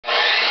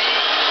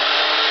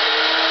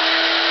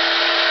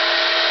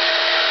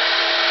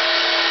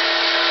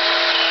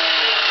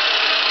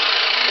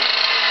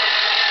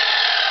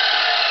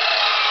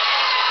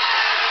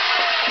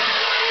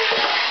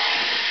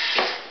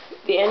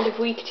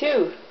week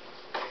 2.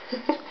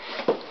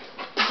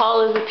 The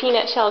hall is a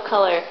peanut shell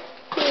color.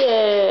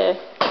 Yeah.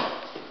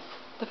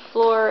 The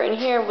floor in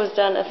here was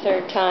done a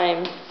 3rd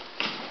time.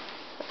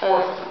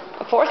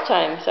 A fourth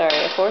time.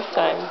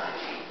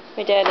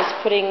 My dad is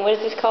putting, what is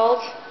this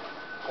called?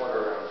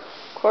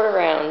 Quarter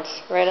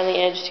rounds right on the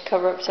edge to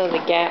cover up some of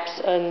the gaps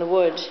in the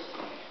wood.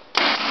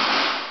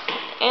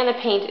 And the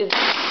paint is,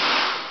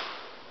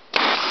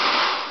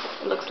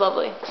 it looks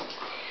lovely.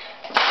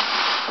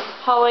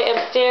 Hallway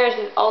upstairs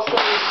is also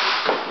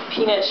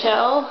peanut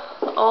shell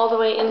all the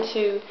way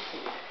into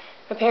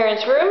my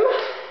parents' room,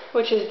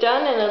 which is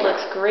done and it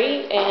looks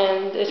great,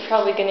 and it's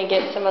probably going to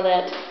get some of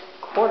that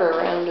quarter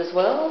round as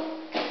well.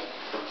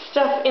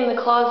 Stuff in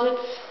the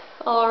closets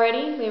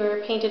already. They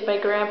were painted by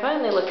Grandpa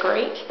and they look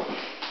great.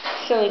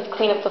 Still need to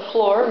clean up the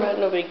floor, but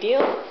no big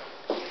deal.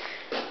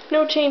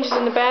 No changes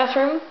in the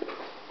bathroom.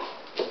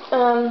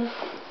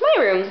 My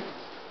room.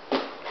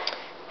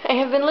 I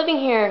have been living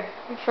here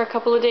for a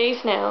couple of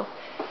days now.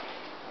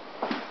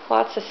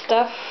 Lots of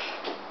stuff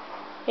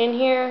in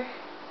here.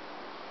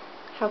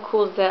 How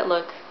cool does that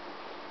look?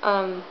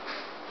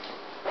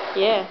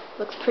 Yeah,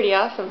 looks pretty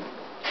awesome.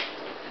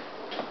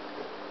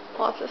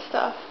 Lots of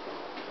stuff.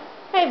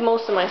 I have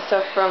most of my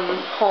stuff from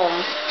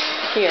home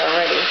here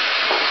already.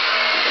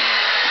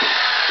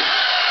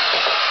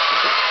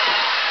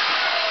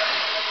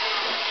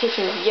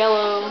 Kitchen is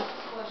yellow.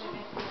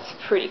 It's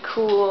pretty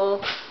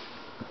cool.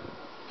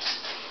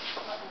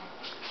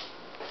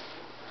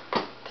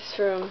 This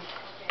room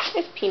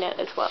is peanut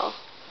as well.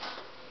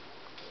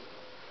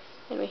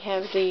 And we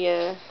have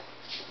the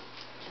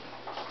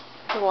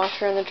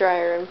washer and the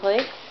dryer in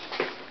place.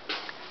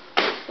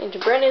 Into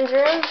Brennan's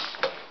room.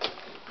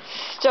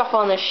 Stuff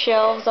on the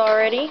shelves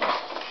already.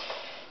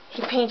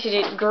 He painted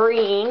it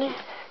green.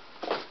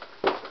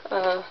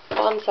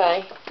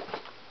 Bonsai.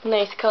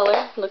 Nice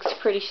color. Looks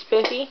pretty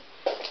spiffy.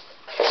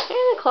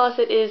 And the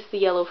closet is the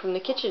yellow from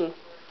the kitchen.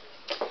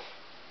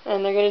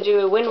 And they're going to do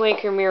a Wind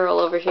Waker mural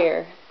over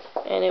here.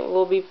 And it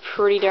will be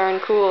pretty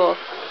darn cool.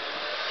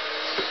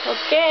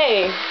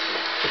 Okay.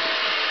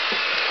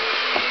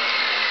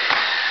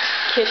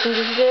 Kitchen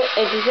is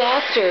a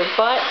disaster,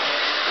 but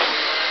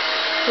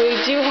we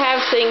do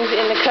have things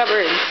in the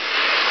cupboards,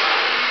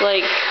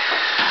 like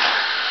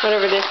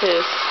whatever this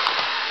is,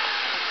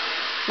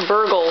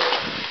 burgle,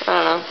 I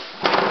don't know,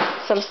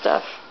 some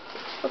stuff.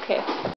 Okay.